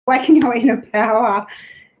Awaken Your Inner Power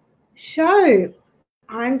show.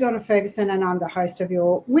 I'm Donna Ferguson and I'm the host of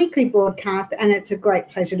your weekly broadcast, and it's a great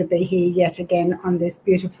pleasure to be here yet again on this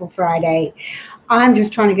beautiful Friday. I'm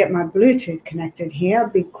just trying to get my Bluetooth connected here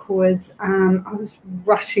because I was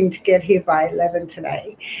rushing to get here by 11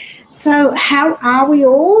 today. So how are we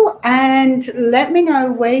all? And let me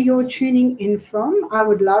know where you're tuning in from. I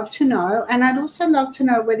would love to know. And I'd also love to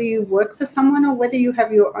know whether you work for someone or whether you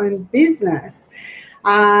have your own business,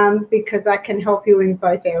 because I can help you in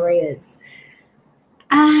both areas.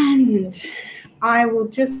 And I will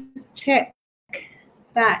just check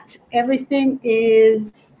that everything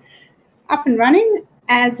is up and running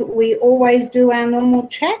as we always do our normal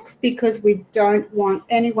checks, because we don't want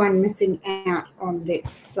anyone missing out on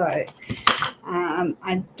this. So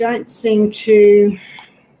I don't seem to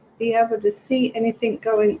be able to see anything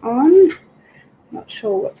going on. Not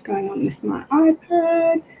sure what's going on with my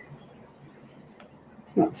iPad.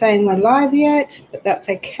 It's not saying we're live yet, but that's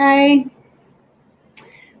okay.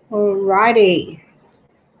 Alrighty.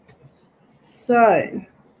 So,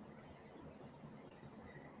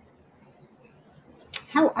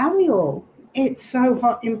 how are we all? It's so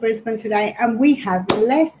hot in Brisbane today, and we have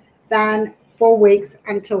less than 4 weeks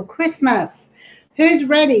until Christmas. Who's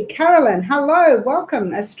ready? Carolyn, hello,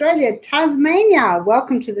 welcome. Australia, Tasmania,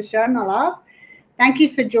 welcome to the show, my love. Thank you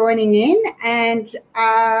for joining in. And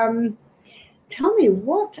tell me,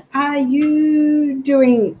 what are you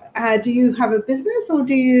doing? Do you have a business or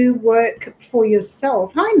do you work for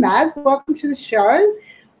yourself? Hi, Maz. Welcome to the show.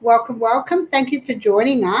 Welcome, welcome. Thank you for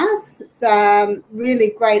joining us. It's a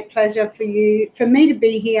really great pleasure for me to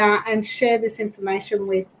be here and share this information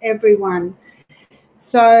with everyone.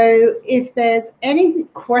 So if there's any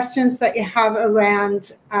questions that you have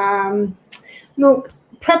around, look,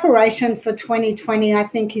 preparation for 2020, I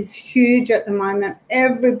think, is huge at the moment.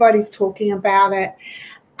 Everybody's talking about it.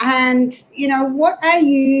 And, you know, what are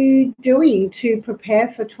you doing to prepare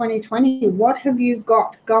for 2020? What have you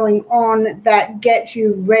got going on that gets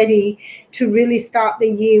you ready to really start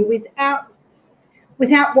the year without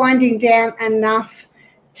winding down enough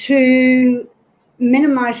to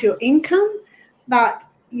minimize your income, but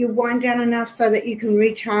you wind down enough so that you can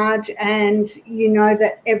recharge and you know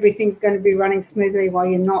that everything's going to be running smoothly while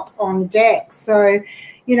you're not on deck. So,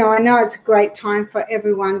 you know, I know it's a great time for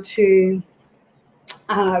everyone to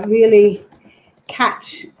really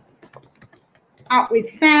catch up with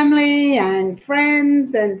family and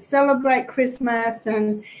friends and celebrate Christmas,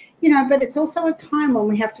 and you know, but it's also a time when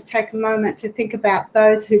we have to take a moment to think about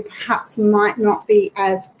those who perhaps might not be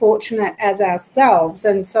as fortunate as ourselves.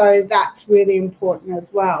 And so that's really important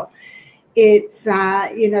as well. It's,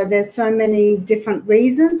 you know, there's so many different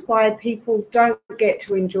reasons why people don't get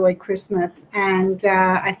to enjoy Christmas. And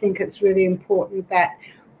I think it's really important that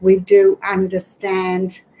we do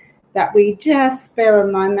understand that we just spare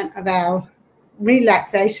a moment of our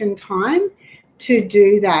relaxation time to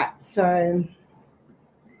do that. So,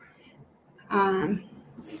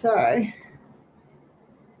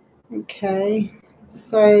 okay,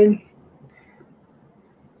 so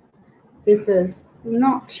this is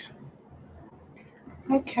not,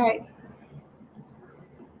 okay.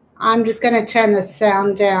 I'm just going to turn the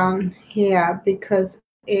sound down here because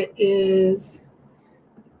it is,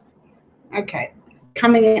 okay,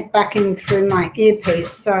 coming back in through my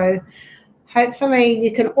earpiece. So hopefully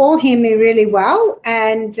you can all hear me really well.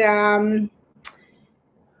 And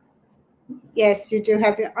yes, you do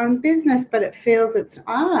have your own business, but it feels it's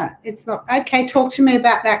not. Okay, talk to me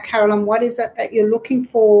about that, Carolyn. What is it that you're looking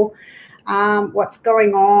for? What's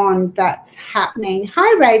going on that's happening?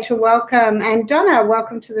 Hi, Rachel, welcome. And Donna,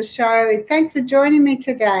 welcome to the show. Thanks for joining me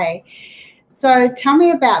today. So tell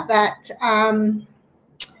me about that,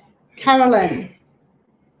 Carolyn.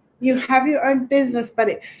 You have your own business, but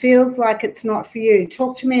it feels like it's not for you.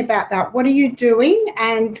 Talk to me about that. What are you doing?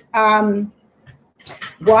 And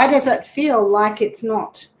why does it feel like it's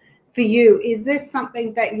not for you? Is this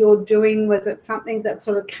something that you're doing? Was it something that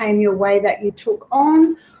sort of came your way that you took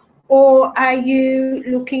on? Or are you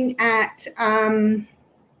looking at,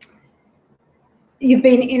 you've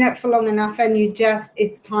been in it for long enough and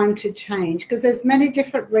it's time to change? Because there's many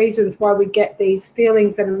different reasons why we get these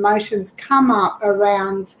feelings and emotions come up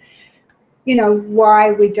around, you know,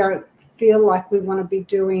 why we don't feel like we want to be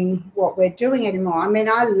doing what we're doing anymore. I mean,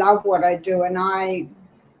 I love what I do and I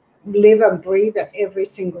live and breathe it every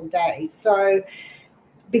single day. So,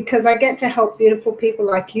 because I get to help beautiful people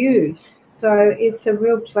like you. So it's a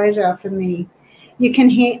real pleasure for me. You can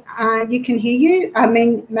hear you. I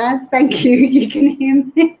mean, Maz, thank you. You can hear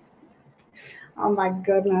me. Oh my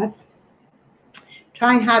goodness.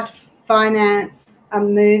 Trying hard to finance a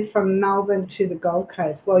move from Melbourne to the Gold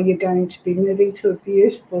Coast. Well, you're going to be moving to a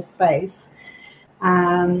beautiful space.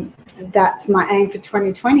 That's my aim for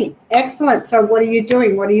 2020. Excellent. So what are you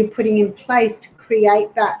doing? What are you putting in place to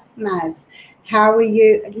create that, Maz? How are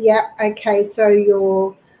you? Yeah, okay. So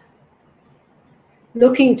you're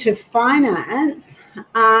looking to finance.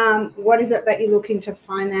 What is it that you're looking to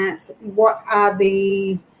finance? What are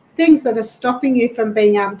the things that are stopping you from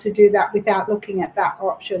being able to do that without looking at that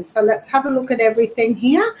option? So let's have a look at everything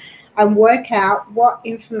here and work out what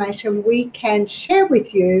information we can share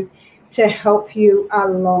with you to help you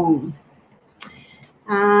along.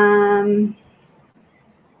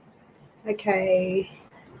 Okay.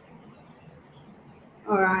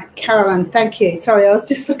 All right, Carolyn, thank you. Sorry, I was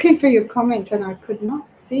just looking for your comment and I could not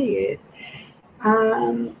see it.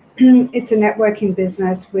 It's a networking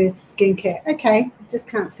business with skincare. Okay, just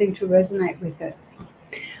can't seem to resonate with it.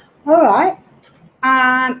 All right.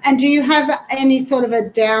 And do you have any sort of a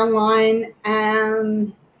downline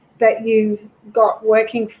that you've got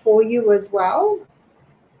working for you as well?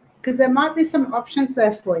 Because there might be some options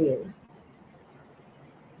there for you.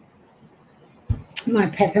 My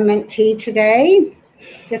peppermint tea today,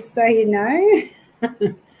 just so you know.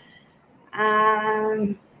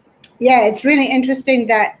 Yeah, it's really interesting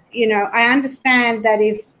that, you know, I understand that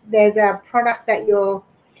if there's a product that you're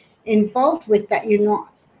involved with that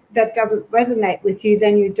that doesn't resonate with you,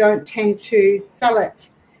 then you don't tend to sell it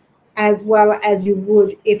as well as you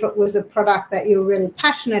would if it was a product that you're really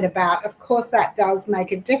passionate about. Of course, that does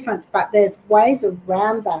make a difference, but there's ways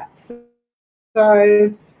around that.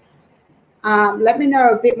 So let me know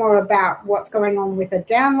a bit more about what's going on with a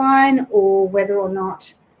downline, or whether or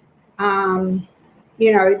not,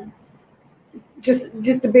 you know,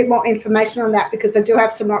 just a bit more information on that, because I do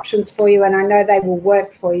have some options for you and I know they will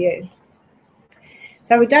work for you.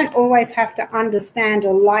 So we don't always have to understand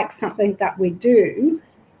or like something that we do.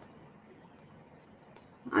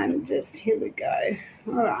 Here we go.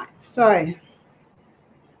 All right, so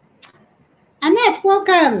Annette,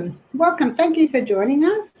 welcome. Welcome, thank you for joining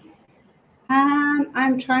us.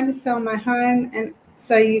 I'm trying to sell my home and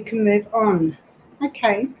so you can move on.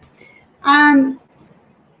 Okay.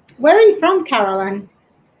 Where are you from, Caroline?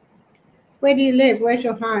 Where do you live? Where's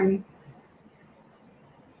your home?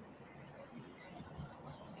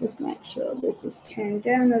 Just make sure this is turned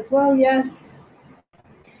down as well. Yes.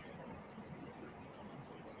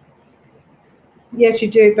 Yes,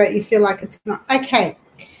 you do, but you feel like it's not. Okay.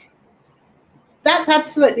 That's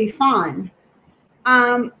absolutely fine.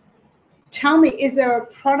 Tell me, is there a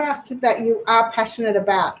product that you are passionate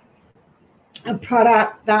about? A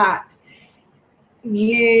product that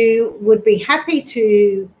you would be happy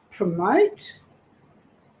to promote,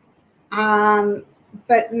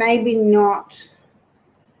 but maybe not,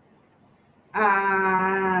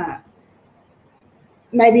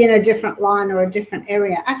 maybe in a different line or a different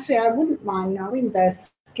area. Actually, I wouldn't mind knowing the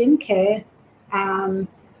skincare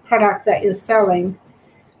product that you're selling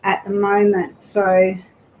at the moment. So,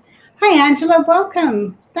 hi, Angela,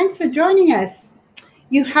 welcome. Thanks for joining us.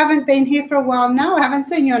 You haven't been here for a while. No, I haven't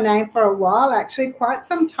seen your name for a while, actually, quite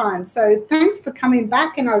some time. So thanks for coming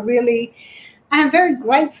back, and I am very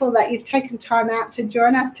grateful that you've taken time out to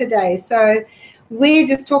join us today. So we're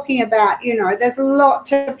just talking about, you know, there's a lot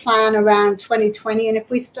to plan around 2020, and if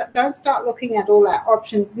we don't start looking at all our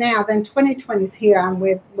options now, then 2020 is here and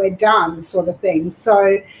we're done, sort of thing.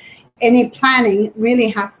 So any planning really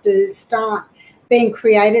has to start being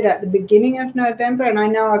created at the beginning of November. And I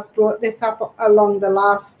know I've brought this up along the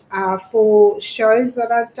last 4 shows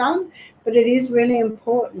that I've done, but it is really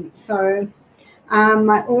important. So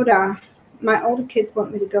my older kids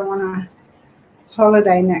want me to go on a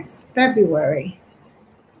holiday next February.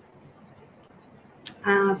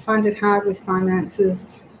 Find it hard with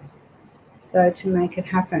finances, though, to make it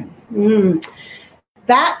happen.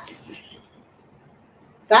 That's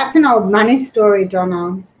an old money story,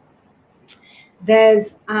 Donna.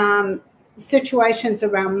 There's situations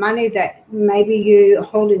around money that maybe you're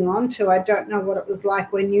holding on to. I don't know what it was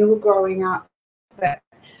like when you were growing up, but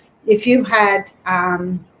if you had,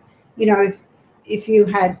 you know, if you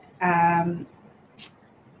had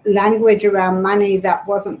language around money that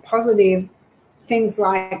wasn't positive, things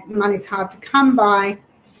like money's hard to come by,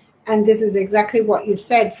 and this is exactly what you've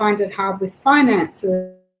said, find it hard with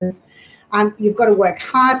finances. You've got to work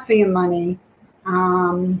hard for your money.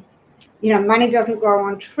 You know, money doesn't grow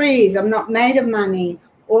on trees. I'm not made of money.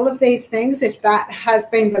 All of these things, if that has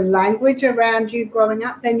been the language around you growing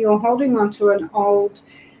up, then you're holding on to an old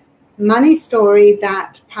money story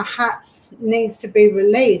that perhaps needs to be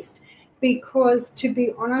released. Because to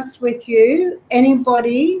be honest with you,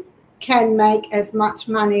 anybody can make as much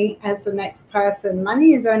money as the next person.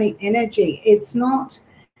 Money is only energy. It's not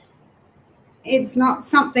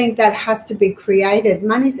something that has to be created.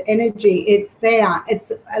 Money's energy. It's there.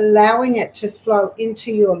 It's allowing it to flow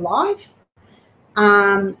into your life,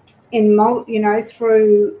 through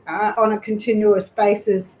on a continuous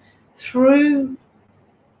basis, through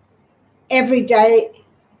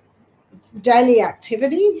daily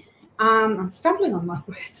activity. I'm stumbling on my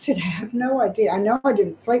words today. I have no idea. I know I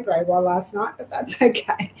didn't sleep very well last night, but that's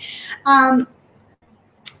okay.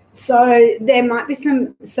 So there might be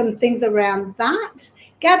some things around that.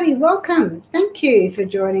 Gabby, welcome. Thank you for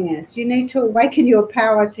joining us. You need to awaken your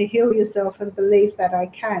power to heal yourself and believe that I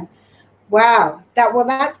can. Wow.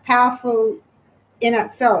 That's powerful in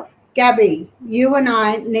itself. Gabby, you and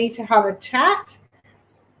I need to have a chat,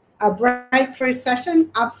 a breakthrough session,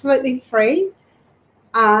 absolutely free.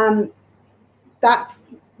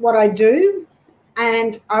 That's what I do.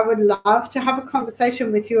 And I would love to have a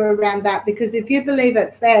conversation with you around that, because if you believe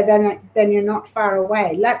it's there, then you're not far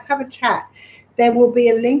away. Let's have a chat. There will be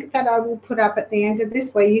a link that I will put up at the end of this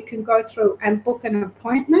where you can go through and book an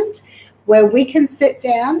appointment where we can sit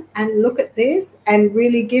down and look at this and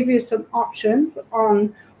really give you some options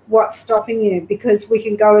on what's stopping you, because we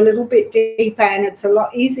can go a little bit deeper, and it's a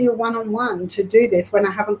lot easier one-on-one to do this when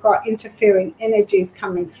I haven't got interfering energies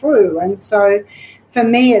coming through. And so for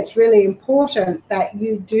me, it's really important that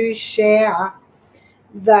you do share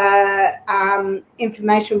the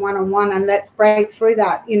information one-on-one, and let's break through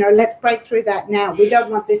that. Let's break through that now. We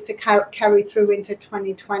don't want this to carry through into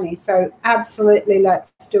 2020. So absolutely,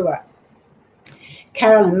 let's do it.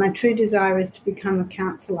 Carolyn, my true desire is to become a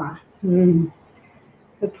counselor.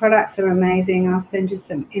 The products are amazing. I'll send you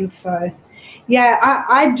some info. Yeah,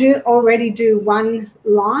 I already do one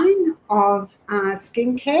line of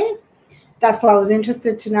skincare. That's why I was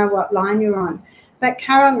interested to know what line you're on. But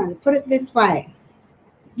Carolyn, put it this way.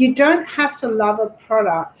 You don't have to love a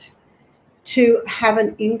product to have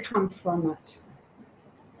an income from it.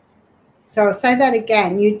 So I'll say that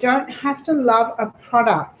again. You don't have to love a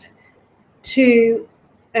product to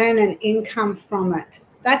earn an income from it.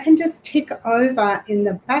 That can just tick over in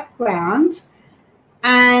the background,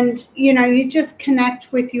 and you just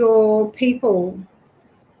connect with your people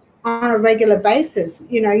on a regular basis.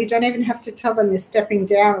 You don't even have to tell them you're stepping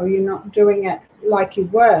down or you're not doing it like you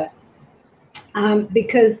were,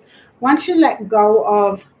 because once you let go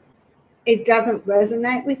of it doesn't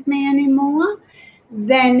resonate with me anymore,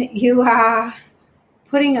 then you are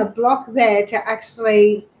putting a block there to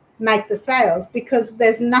actually make the sales, because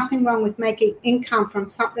there's nothing wrong with making income from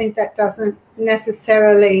something that doesn't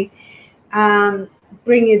necessarily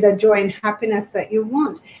bring you the joy and happiness that you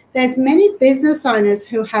want. There's many business owners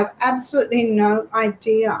who have absolutely no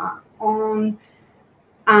idea on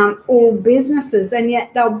all businesses, and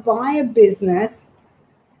yet they'll buy a business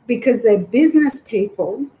because they're business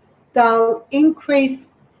people. They'll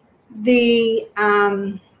increase the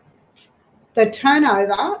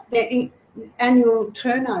turnover, their annual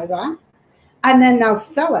turnover, and then they'll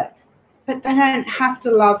sell it. But they don't have to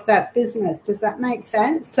love that business. Does that make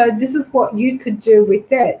sense? So this is what you could do with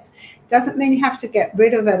this. Doesn't mean you have to get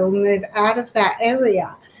rid of it or move out of that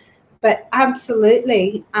area. But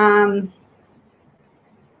absolutely,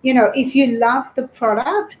 if you love the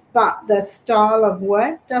product, but the style of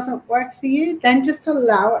work doesn't work for you, then just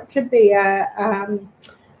allow it to be a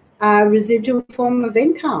residual form of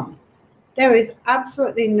income. There is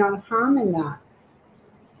absolutely no harm in that.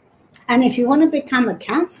 And if you want to become a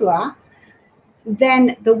counselor,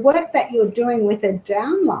 then the work that you're doing with a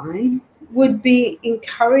downline would be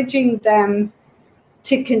encouraging them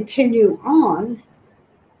to continue on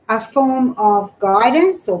a form of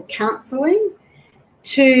guidance or counseling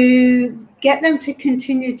to get them to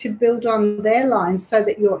continue to build on their lines so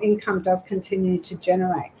that your income does continue to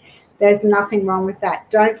generate. There's nothing wrong with that.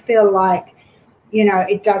 Don't feel like,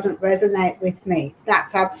 it doesn't resonate with me.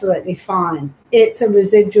 That's absolutely fine. It's a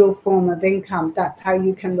residual form of income. That's how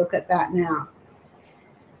you can look at that now.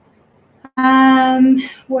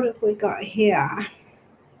 What have we got here?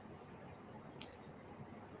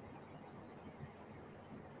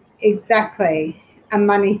 Exactly. A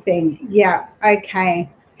money thing. Yeah. Okay.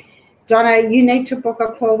 Donna, you need to book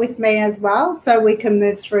a call with me as well so we can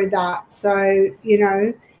move through that. So,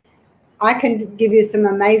 I can give you some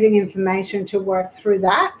amazing information to work through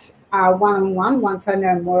that one-on-one once I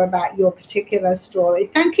know more about your particular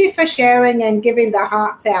story. Thank you for sharing and giving the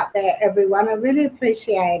hearts out there, everyone. I really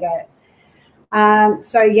appreciate it.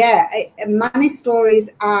 So, yeah, money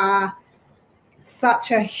stories are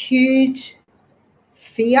such a huge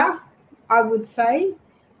fear, I would say,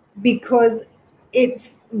 because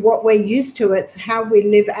it's what we're used to. It's how we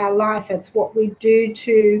live our life. It's what we do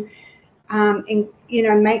to,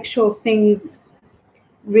 make sure things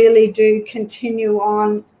really do continue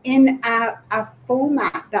on in a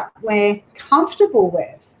format that we're comfortable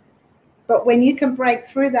with. But when you can break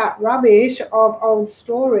through that rubbish of old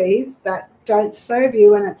stories that don't serve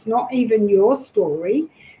you, and it's not even your story,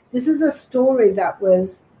 this is a story that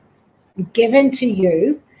was given to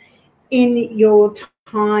you in your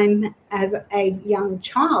time as a young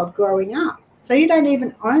child growing up. So you don't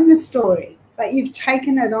even own the story, but you've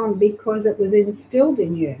taken it on because it was instilled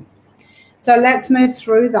in you. So let's move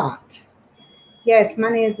through that. Yes,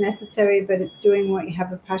 money is necessary, but it's doing what you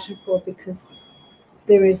have a passion for, because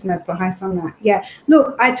there is no price on that. Yeah,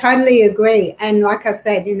 look, I totally agree. And like I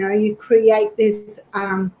said, you create this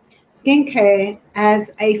skincare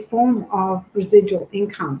as a form of residual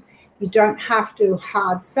income. You don't have to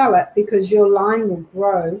hard sell it, because your line will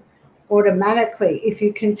grow automatically if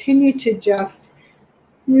you continue to just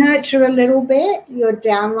nurture a little bit your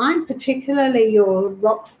downline, particularly your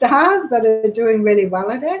rock stars that are doing really well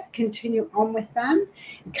at it. Continue on with them,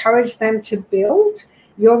 encourage them to build.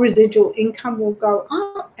 Your residual income will go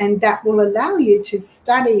up, and that will allow you to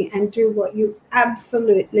study and do what you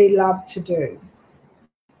absolutely love to do.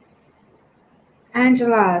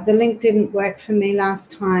 Angela, the link didn't work for me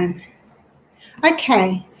last time.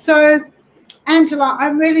 Okay, so Angela, I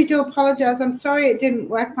really do apologize. I'm sorry it didn't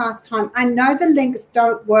work last time. I know the links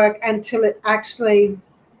don't work until it actually,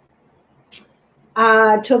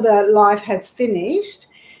 till the live has finished.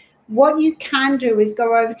 What you can do is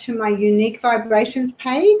go over to my Unique Vibrations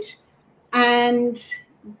page and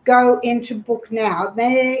go into Book Now.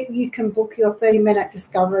 There you can book your 30-minute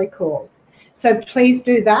discovery call. So please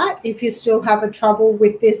do that. If you still have a trouble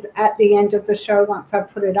with this at the end of the show, once I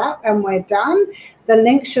put it up and we're done, the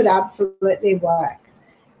link should absolutely work.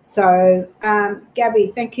 So,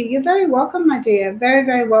 Gabby, thank you. You're very welcome, my dear. Very,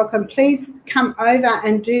 very welcome. Please come over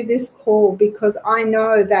and do this call, because I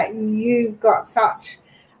know that you've got such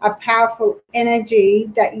a powerful energy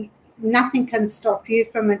that nothing can stop you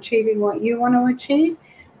from achieving what you want to achieve.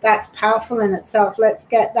 That's powerful in itself. Let's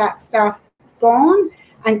get that stuff gone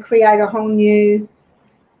and create a whole new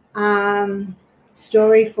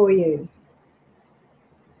story for you.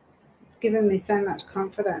 It's given me so much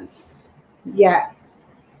confidence. Yeah,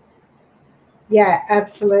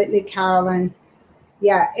 absolutely, Carolyn.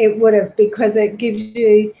 Yeah, it would have, because it gives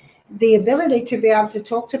you the ability to be able to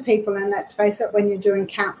talk to people. And let's face it, when you're doing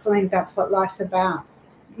counseling, that's what life's about.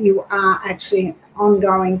 You are actually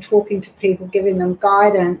ongoing, talking to people, giving them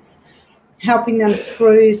guidance, helping them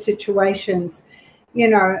through situations,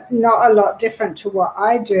 not a lot different to what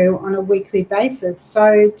I do on a weekly basis.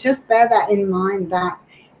 So just bear that in mind, that,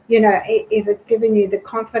 if it's given you the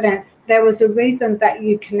confidence, there was a reason that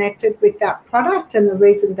you connected with that product, and the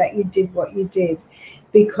reason that you did what you did,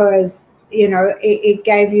 because it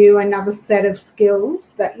gave you another set of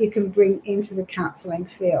skills that you can bring into the counseling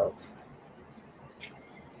field.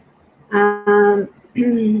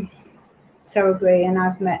 So agree. And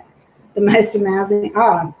I've met the most amazing,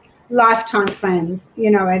 lifetime friends.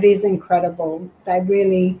 It is incredible. They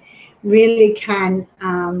really, really can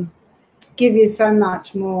give you so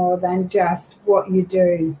much more than just what you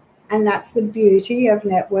do. And that's the beauty of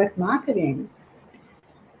network marketing.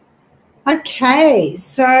 Okay,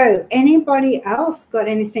 so anybody else got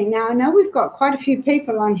anything? Now, I know we've got quite a few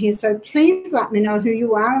people on here, so please let me know who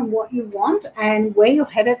you are and what you want and where you're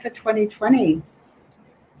headed for 2020.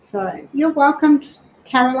 So you're welcome,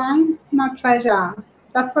 Caroline. My pleasure.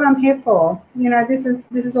 That's what I'm here for. This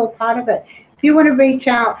is all part of it. If you want to reach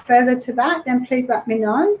out further to that, then please let me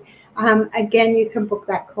know. Again, you can book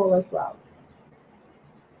that call as well.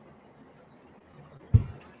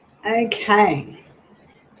 Okay.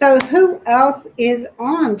 So who else is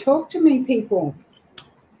on? Talk to me, people.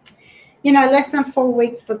 Less than 4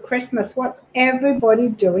 weeks for Christmas. What's everybody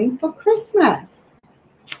doing for Christmas?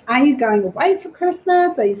 Are you going away for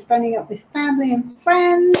Christmas? Are you spending it with family and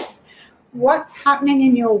friends? What's happening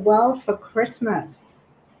in your world for Christmas?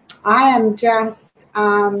 I am just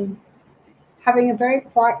having a very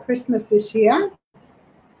quiet Christmas this year.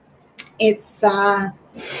 It's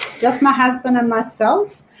just my husband and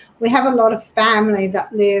myself. We have a lot of family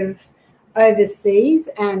that live overseas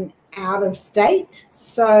and out of state.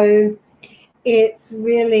 So it's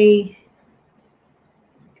really,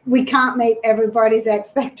 we can't meet everybody's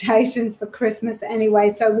expectations for Christmas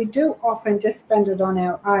anyway. So we do often just spend it on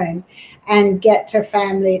our own and get to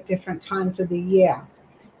family at different times of the year.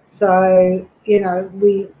 So,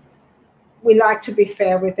 we like to be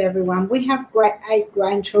fair with everyone. We have 8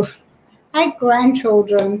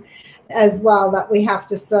 grandchildren. as well that we have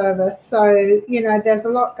to service. So, you know, there's a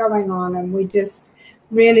lot going on, and we just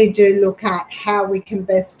really do look at how we can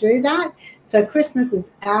best do that. So Christmas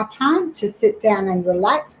is our time to sit down and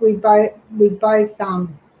relax. We both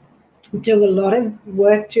do a lot of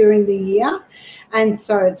work during the year, and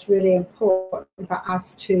so it's really important for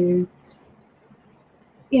us to,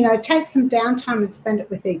 you know, take some downtime and spend it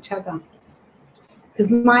with each other. Because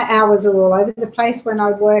my hours are all over the place when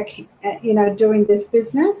I work, you know, doing this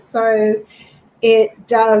business. So it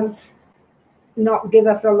does not give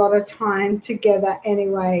us a lot of time together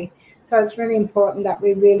anyway. So it's really important that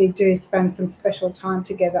we really do spend some special time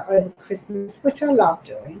together over Christmas, which I love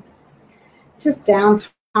doing. Just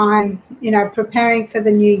downtime, you know, preparing for the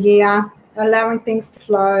new year, allowing things to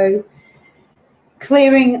flow,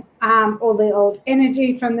 clearing all the old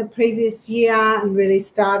energy from the previous year, and really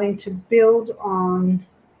starting to build on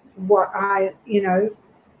what I, you know,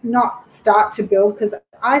 not start to build, because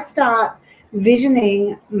I start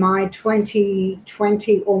visioning my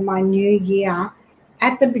 2020 or my new year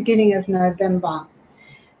at the beginning of November.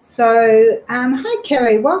 So hi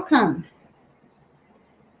Kerry, welcome.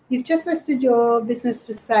 You've just listed your business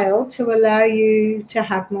for sale to allow you to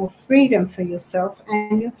have more freedom for yourself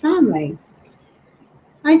and your family.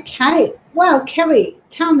 Okay, well, Kerry,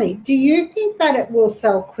 tell me, do you think that it will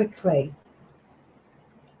sell quickly?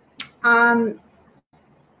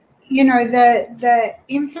 You know, the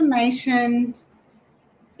information,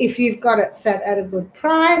 if you've got it set at a good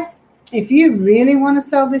price, if you really want to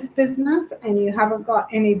sell this business and you haven't got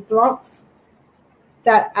any blocks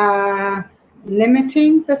that are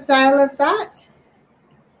limiting the sale of that,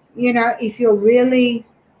 you know, if you're really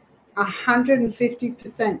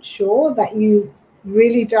 150% sure that you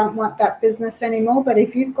really don't want that business anymore, but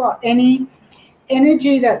if you've got any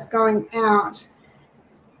energy that's going out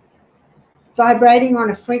vibrating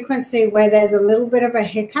on a frequency where there's a little bit of a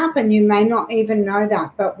hiccup, and you may not even know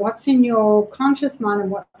that, but what's in your conscious mind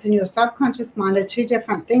and what's in your subconscious mind are two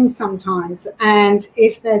different things sometimes. And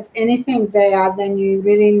if there's anything there, then you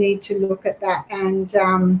really need to look at that and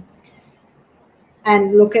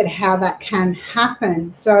look at how that can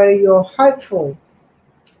happen. So you're hopeful,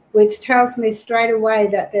 which tells me straight away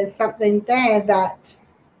that there's something there that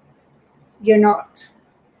you're not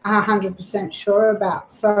 100% sure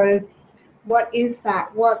about. So what is that?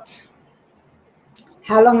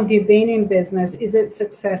 How long have you been in business? Is it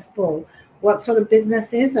successful? What sort of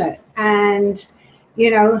business is it? And, you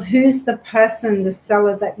know, who's the person, the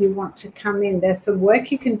seller that you want to come in? There's some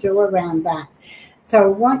work you can do around that. So I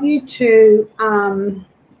want you to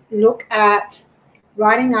look at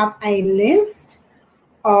writing up a list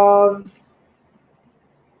of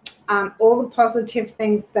all the positive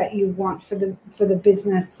things that you want for the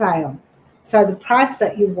business sale. So the price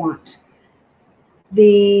that you want,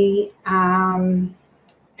 the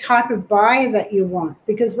type of buyer that you want,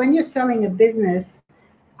 because when you're selling a business,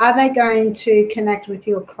 are they going to connect with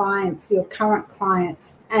your clients, your current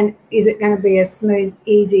clients, and is it going to be a smooth,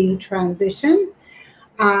 easy transition?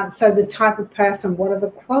 So the type of person, what are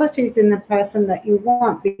the qualities in the person that you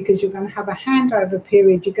want? Because you're going to have a handover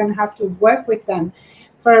period. You're going to have to work with them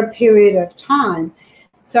for a period of time.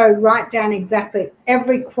 So write down exactly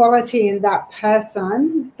every quality in that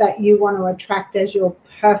person that you want to attract as your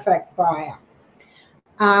perfect buyer.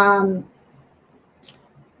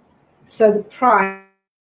 So the price,